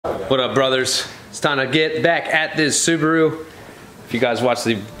What up, brothers? It's time to get back at this Subaru. If you guys watched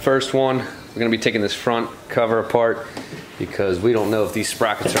the first one, we're gonna be taking this front cover apart because we don't know if these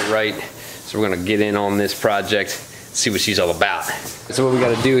sprockets are right. So we're gonna get in on this project, see what she's all about. So what we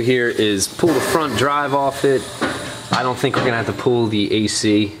gotta do here is pull the front drive off it. I don't think we're gonna have to pull the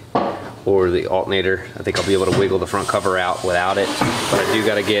AC or the alternator. I think I'll be able to wiggle the front cover out without it. But I do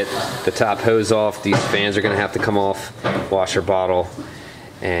gotta get the top hose off. These fans are gonna have to come off, washer bottle,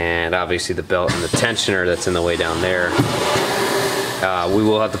 and obviously the belt and the tensioner that's in the way down there. We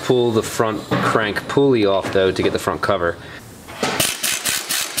will have to pull the front crank pulley off though to get the front cover.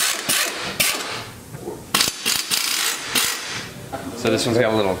 So this one's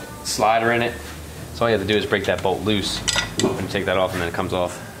got a little slider in it. So all you have to do is break that bolt loose and take that off, and then it comes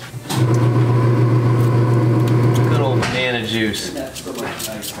off. Good old banana juice.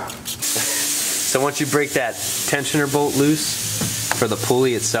 So once you break that tensioner bolt loose for the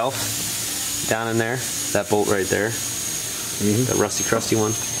pulley itself, down in there, that bolt right there, that rusty crusty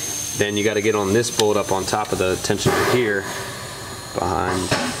one, then you got to get on this bolt up on top of the tensioner here, behind,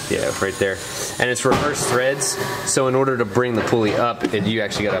 yeah, right there. And it's reverse threads, so in order to bring the pulley up, you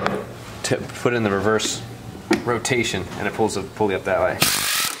actually got to put in the reverse rotation, and it pulls the pulley up that way.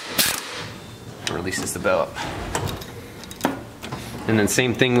 Releases the belt. And then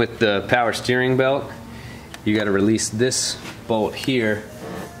same thing with the power steering belt. You got to release this bolt here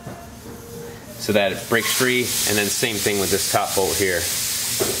so that it breaks free, and then same thing with this top bolt here.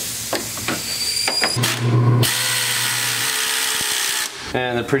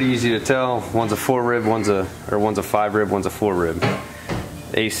 And they're pretty easy to tell. One's a 4 rib, one's a 5 rib, one's a 4 rib.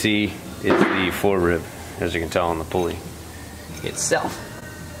 AC is the 4 rib, as you can tell on the pulley itself.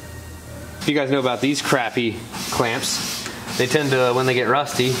 If you guys know about these crappy clamps, they tend to, when they get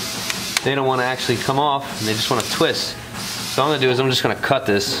rusty, they don't want to actually come off, and they just want to twist. So what I'm going to do is I'm just going to cut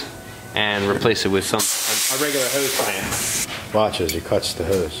this and replace it with a regular hose clamp. Watch as he cuts the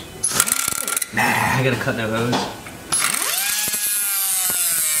hose. Nah, I gotta cut no hose.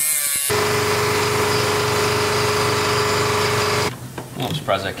 I'm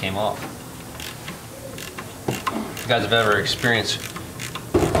surprised that came off. If you guys have ever experienced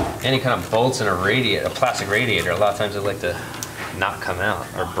any kind of bolts in a radiator, a plastic radiator, a lot of times they like to not come out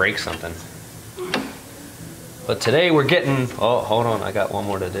or break something. But today we're getting, oh, hold on, I got one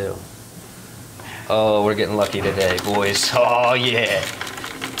more to do. Oh, we're getting lucky today, boys. Oh, yeah.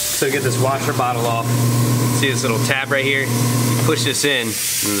 So get this washer bottle off. See this little tab right here? You push this in,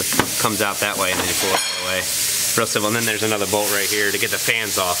 and it comes out that way, and then you pull it all the way. Real simple. And then there's another bolt right here to get the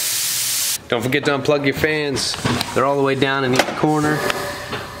fans off. Don't forget to unplug your fans. They're all the way down in each corner.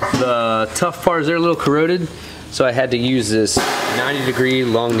 The tough part is they're a little corroded, so I had to use this 90-degree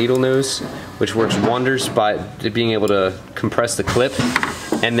long needle nose, which works wonders by being able to compress the clip.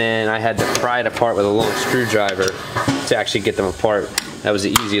 And then I had to pry it apart with a long screwdriver to actually get them apart. That was the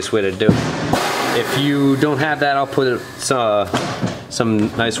easiest way to do it. If you don't have that, I'll put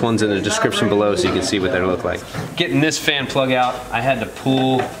some nice ones in the description below so you can see what they look like. Getting this fan plug out, I had to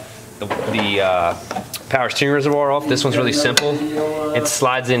pull the power steering reservoir off. This one's really simple. It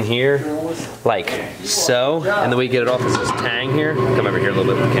slides in here like so, and the way you get it off is this tang here. Come over here a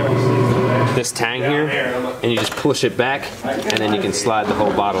little bit with the camera. This tang here, and you just push it back, and then you can slide the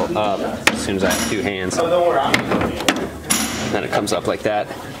whole bottle up as soon as I have 2 hands. Then it comes up like that,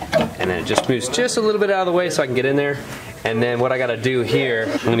 and then it just moves just a little bit out of the way so I can get in there. And then what I gotta do here,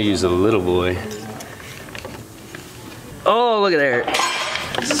 I'm gonna use the little boy. Oh, look at there.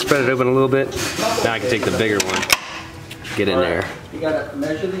 Spread it open a little bit. Now I can take the bigger one. Get in there. You gotta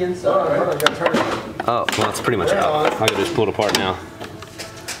measure the inside. Oh, well, it's pretty much out. I can just pull it apart now.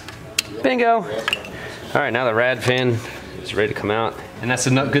 Bingo! All right, now the rad fan is ready to come out. And that's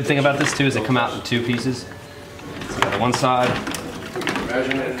the good thing about this too, is they come out in 2 pieces. So you got the one side,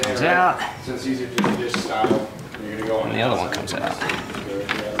 comes out, and the other one comes out.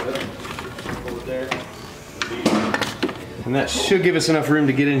 And that should give us enough room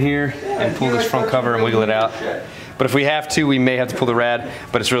to get in here and pull this front cover and wiggle it out. But if we have to, we may have to pull the rad,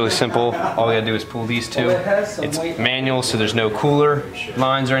 but it's really simple. All we gotta do is pull these 2. It's manual, so there's no cooler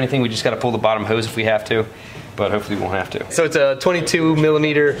lines or anything. We just gotta pull the bottom hose if we have to, but hopefully we won't have to. So it's a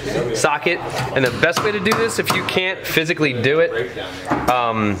 22mm socket, and the best way to do this, if you can't physically do it,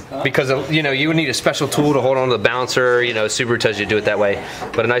 because you know, you would need a special tool to hold on to the balancer, you know, Subaru tells you to do it that way.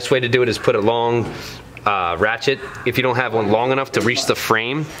 But a nice way to do it is put a long ratchet. If you don't have one long enough to reach the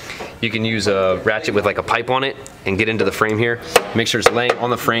frame, you can use a ratchet with like a pipe on it and get into the frame here. Make sure it's laying on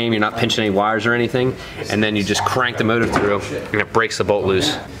the frame, you're not pinching any wires or anything, and then you just crank the motor through and it breaks the bolt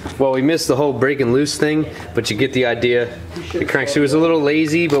loose. Well, we missed the whole breaking loose thing, but you get the idea. It cranks through. It was a little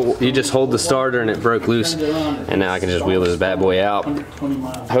lazy, but you just hold the starter and it broke loose, and now I can just wheel this bad boy out.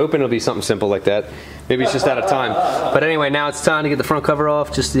 Hoping it'll be something simple like that. Maybe it's just out of time. But anyway, now it's time to get the front cover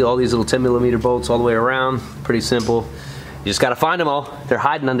off. Just all these little 10mm bolts all the way around. Pretty simple. You just gotta find them all. They're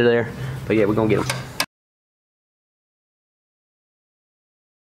hiding under there. But yeah, we're gonna get them.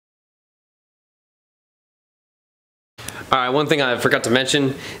 Alright, one thing I forgot to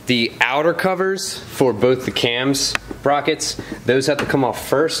mention, the outer covers for both the cams sprockets, those have to come off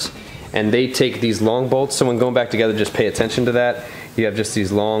first, and they take these long bolts, so when going back together, just pay attention to that. You have just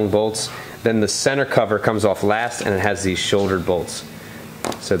these long bolts. Then the center cover comes off last, and it has these shouldered bolts.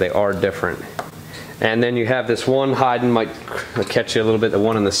 So they are different. And then you have this one hiding, might catch you a little bit, the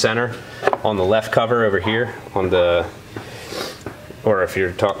one in the center, on the left cover over here, on the, or if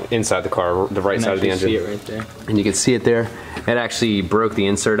you're inside the car, the right side of the engine. You can see it right there. And you can see it there. It actually broke the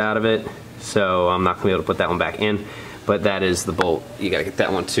insert out of it, so I'm not gonna be able to put that one back in, but that is the bolt. You gotta get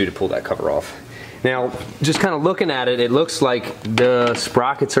that one too to pull that cover off. Now, just kind of looking at it, it looks like the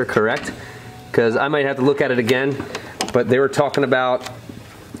sprockets are correct, because I might have to look at it again, but they were talking about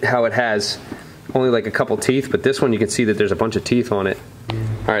how it has only like a couple teeth, but this one you can see that there's a bunch of teeth on it.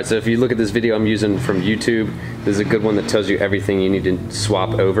 Alright, so if you look at this video I'm using from YouTube, this is a good one that tells you everything you need to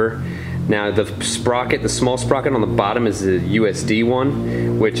swap over. Now the sprocket, the small sprocket on the bottom is the USD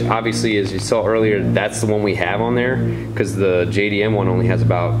one, which obviously, as you saw earlier, that's the one we have on there, because the JDM one only has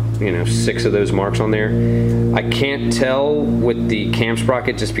about, 6 of those marks on there. I can't tell with the cam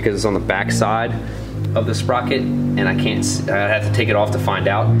sprocket just because it's on the back side of the sprocket, and I have to take it off to find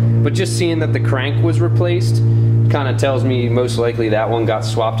out. But just seeing that the crank was replaced kind of tells me most likely that one got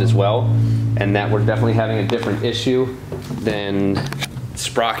swapped as well, and that we're definitely having a different issue than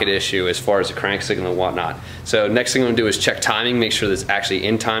sprocket issue as far as the crank signal and whatnot. So next thing I'm gonna do is check timing, make sure that it's actually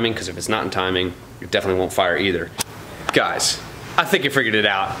in timing, because if it's not in timing, it definitely won't fire either. Guys, I think I figured it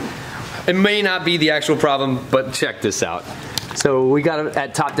out. It may not be the actual problem, but check this out. So we got it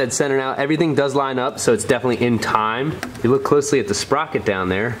at top dead center now. Everything does line up, so it's definitely in time. If you look closely at the sprocket down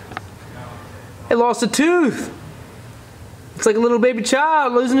there, it lost a tooth. It's like a little baby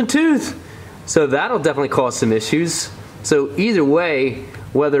child losing a tooth. So that'll definitely cause some issues. So either way,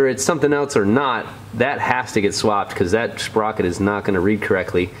 whether it's something else or not, that has to get swapped, because that sprocket is not going to read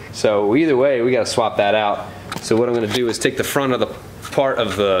correctly. So either way, we got to swap that out. So what I'm going to do is take the front of the part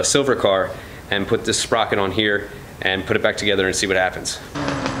of the silver car and put this sprocket on here and put it back together and see what happens.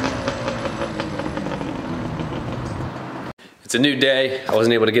 It's a new day. I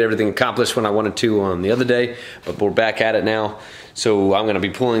wasn't able to get everything accomplished when I wanted to on the other day, but we're back at it now. So I'm going to be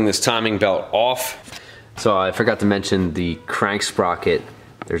pulling this timing belt off. So I forgot to mention the crank sprocket.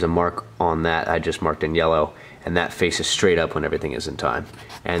 There's a mark on that I just marked in yellow, and that faces straight up when everything is in time.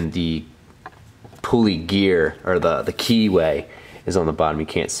 And the pulley gear, or the keyway, is on the bottom. You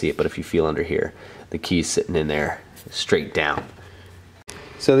can't see it, but if you feel under here, the key's sitting in there straight down.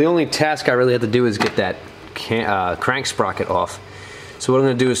 So the only task I really have to do is get that crank sprocket off. So what I'm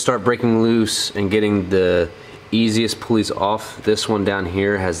going to do is start breaking loose and getting the easiest pulleys off. This one down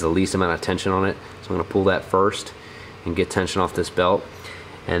here has the least amount of tension on it, so I'm going to pull that first and get tension off this belt,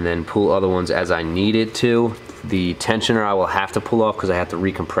 and then pull other ones as I need it to. The tensioner I will have to pull off because I have to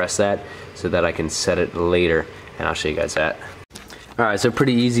recompress that so that I can set it later, and I'll show you guys that. Alright, so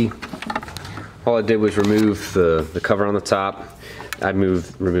pretty easy. All I did was remove the cover on the top. I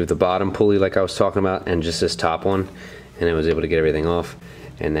removed the bottom pulley like I was talking about, and just this top one, and I was able to get everything off.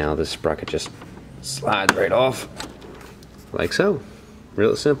 And now this sprocket just slides right off, like so.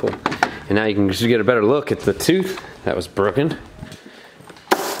 Real simple. And now you can just get a better look at the tooth that was broken.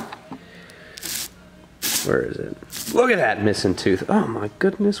 Where is it? Look at that missing tooth. Oh my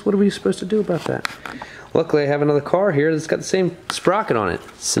goodness, what are we supposed to do about that? Luckily I have another car here that's got the same sprocket on it.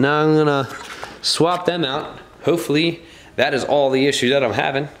 So now I'm gonna swap them out. Hopefully that is all the issue that I'm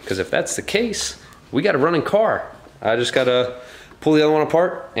having, because if that's the case, we got a running car. I just gotta pull the other one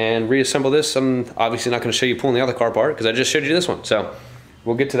apart and reassemble this. I'm obviously not gonna show you pulling the other car apart because I just showed you this one. So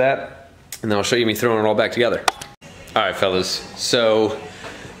we'll get to that, and then I'll show you me throwing it all back together. All right, fellas, so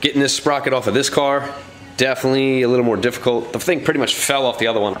getting this sprocket off of this car, definitely a little more difficult. The thing pretty much fell off the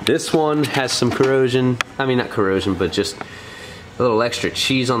other one. This one has some corrosion. I mean, not corrosion, but just a little extra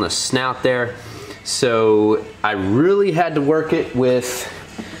cheese on the snout there. So I really had to work it with,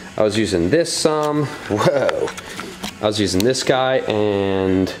 I was using this whoa. I was using this guy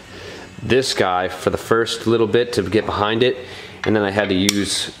and this guy for the first little bit to get behind it. and then I had to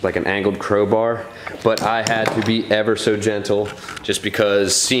use like an angled crowbar, but I had to be ever so gentle just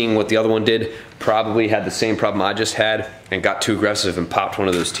because seeing what the other one did probably had the same problem I just had and got too aggressive and popped one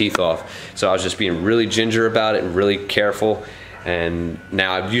of those teeth off. So I was just being really ginger about it and really careful. And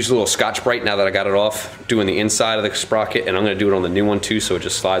now I've used a little Scotch-Brite now that I got it off, doing the inside of the sprocket, and I'm gonna do it on the new one too, so it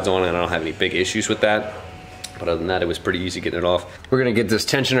just slides on and I don't have any big issues with that. But other than that, it was pretty easy getting it off. We're gonna get this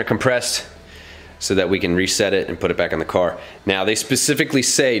tensioner compressed so that we can reset it and put it back in the car. Now, they specifically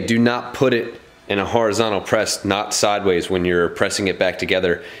say do not put it in a horizontal press, not sideways when you're pressing it back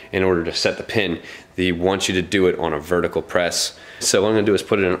together in order to set the pin. They want you to do it on a vertical press. So what I'm gonna do is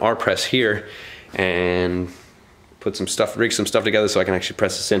put it in an R press here and put some stuff, rig some stuff together so I can actually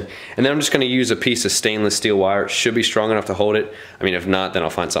press this in. And then I'm just gonna use a piece of stainless steel wire. It should be strong enough to hold it. I mean, if not, then I'll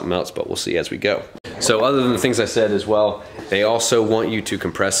find something else, but we'll see as we go. So other than the things I said as well, they also want you to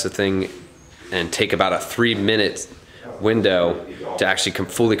compress the thing and take about a 3-minute window to actually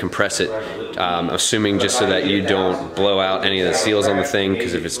fully compress it, assuming just so that you don't blow out any of the seals on the thing,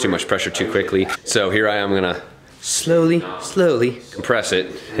 because if it's too much pressure too quickly. So here I am gonna slowly compress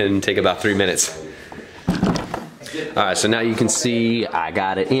it and take about 3 minutes. All right, so now you can see I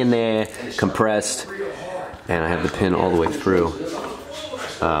got it in there, compressed, and I have the pin all the way through.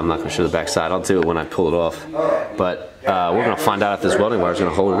 I'm not gonna show the back side, I'll do it when I pull it off. But we're gonna find out if this welding wire is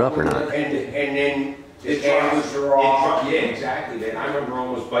gonna hold it up or not. And then the cameras are off. Yeah, exactly. I remember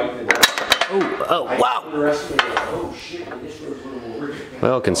almost biting it. Oh, wow. The rest of it, oh shit, this was a little more rigid.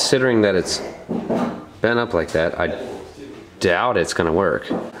 Well, considering that it's bent up like that, I doubt it's gonna work.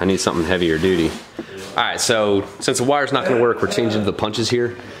 I need something heavier duty. All right, so since the wire's not gonna work, we're changing the punches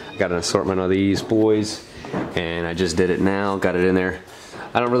here. I got an assortment of these boys, and I just did it now, got it in there.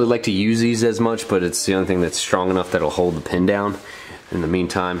 I don't really like to use these as much, but it's the only thing that's strong enough that'll hold the pin down in the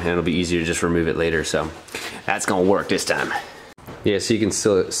meantime, and it'll be easier to just remove it later, so that's gonna work this time. Yeah, so you can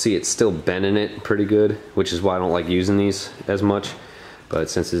still see it's still bending it pretty good, which is why I don't like using these as much. But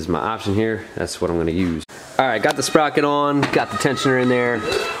since this is my option here, that's what I'm gonna use. All right, got the sprocket on, got the tensioner in there,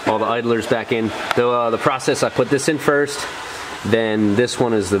 all the idlers back in. The process, I put this in first, then this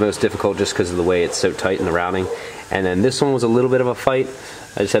one is the most difficult just because of the way it's so tight in the routing. And then this one was a little bit of a fight.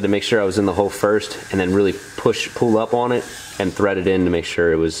 I just had to make sure I was in the hole first and then really pull up on it and thread it in to make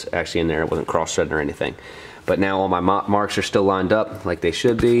sure it was actually in there. It wasn't cross-threading or anything. But now all my marks are still lined up like they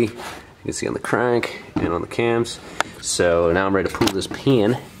should be. You can see on the crank and on the cams. So now I'm ready to pull this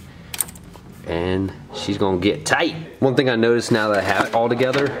pin and she's gonna get tight. One thing I noticed now that I have it all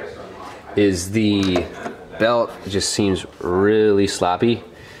together is the belt just seems really sloppy,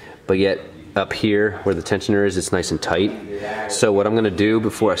 but yet up here where the tensioner is, it's nice and tight. So what I'm gonna do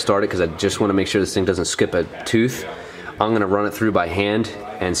before I start it, because I just wanna make sure this thing doesn't skip a tooth, I'm gonna run it through by hand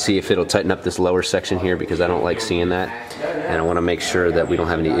and see if it'll tighten up this lower section here, because I don't like seeing that. And I wanna make sure that we don't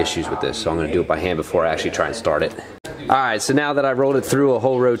have any issues with this. So I'm gonna do it by hand before I actually try and start it. All right, so now that I rolled it through a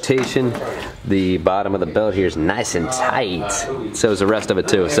whole rotation, the bottom of the belt here is nice and tight. So is the rest of it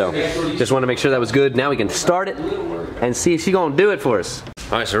too. So just wanna make sure that was good. Now we can start it and see if she's gonna do it for us.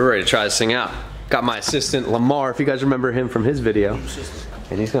 All right, so we're ready to try this thing out. Got my assistant, Lamar, if you guys remember him from his video.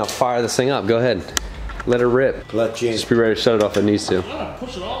 And he's gonna fire this thing up. Go ahead, let her rip. Clutch in. Just be ready to shut it off if it needs to.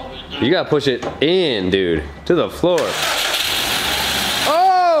 You gotta push it in, dude, to the floor.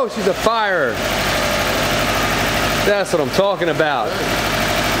 Oh, she's a fire. That's what I'm talking about.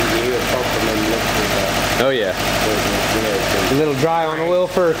 Oh yeah. A little dry on the wheel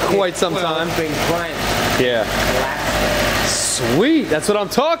for quite some time. Yeah. Sweet, that's what I'm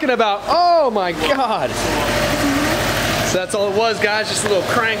talking about. Oh my God. So that's all it was, guys, just a little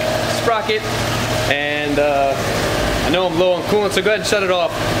crank sprocket. And I know I'm low on coolant, so go ahead and shut it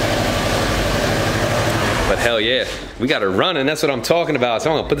off. But hell yeah, we got her running, that's what I'm talking about. So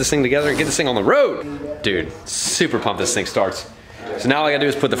I'm gonna put this thing together and get this thing on the road. Dude, super pumped this thing starts. So now all I gotta do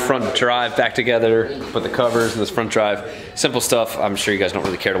is put the front drive back together, put the covers in this front drive. Simple stuff, I'm sure you guys don't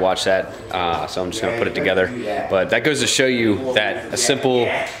really care to watch that, so I'm just gonna put it together. But that goes to show you that a simple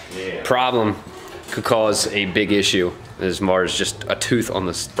problem could cause a big issue, as far as just a tooth on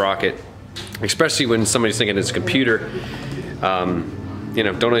the sprocket. Especially when somebody's thinking it's a computer. You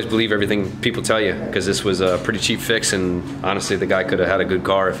know, don't always believe everything people tell you, because this was a pretty cheap fix, and honestly the guy could have had a good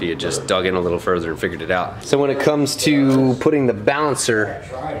car if he had just dug in a little further and figured it out. So when it comes to putting the balancer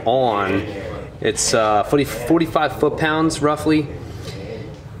on, it's 45 foot-pounds roughly.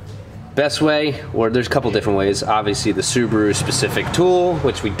 Best way, or there's a couple different ways, obviously the Subaru specific tool,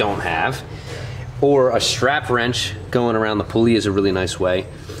 which we don't have, or a strap wrench going around the pulley is a really nice way.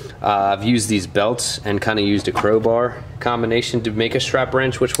 I've used these belts and kind of used a crowbar combination to make a strap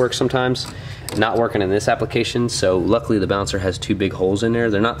wrench, which works sometimes. Not working in this application, so luckily the bouncer has 2 big holes in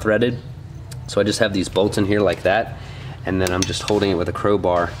there. They're not threaded, so I just have these bolts in here like that, and then I'm just holding it with a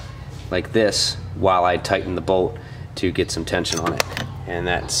crowbar like this while I tighten the bolt to get some tension on it. And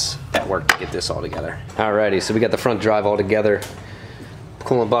that worked to get this all together. Alrighty, so we got the front drive all together.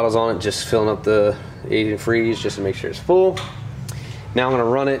 Coolant bottles on it, just filling up the antifreeze just to make sure it's full. Now I'm gonna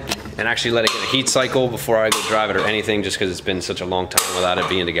run it and actually let it get a heat cycle before I go drive it or anything, just because it's been such a long time without it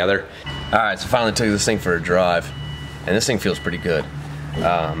being together. All right, so finally took this thing for a drive, and this thing feels pretty good.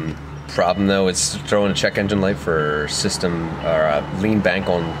 Problem though, it's throwing a check engine light for system or lean bank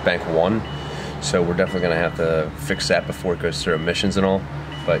on bank 1, so we're definitely gonna have to fix that before it goes through emissions and all.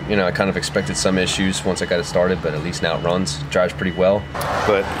 But you know, I kind of expected some issues once I got it started, but at least now it runs, drives pretty well.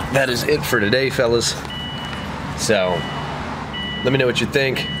 But that is it for today, fellas. So let me know what you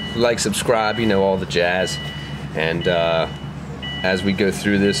think. Like, subscribe, you know, all the jazz. And as we go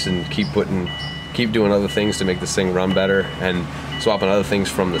through this and keep doing other things to make this thing run better, and swapping other things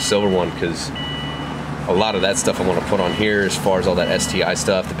from the silver one, because a lot of that stuff I want to put on here, as far as all that STI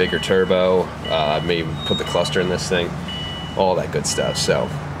stuff, the bigger turbo, maybe put the cluster in this thing, all that good stuff. So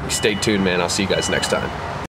stay tuned, man. I'll see you guys next time.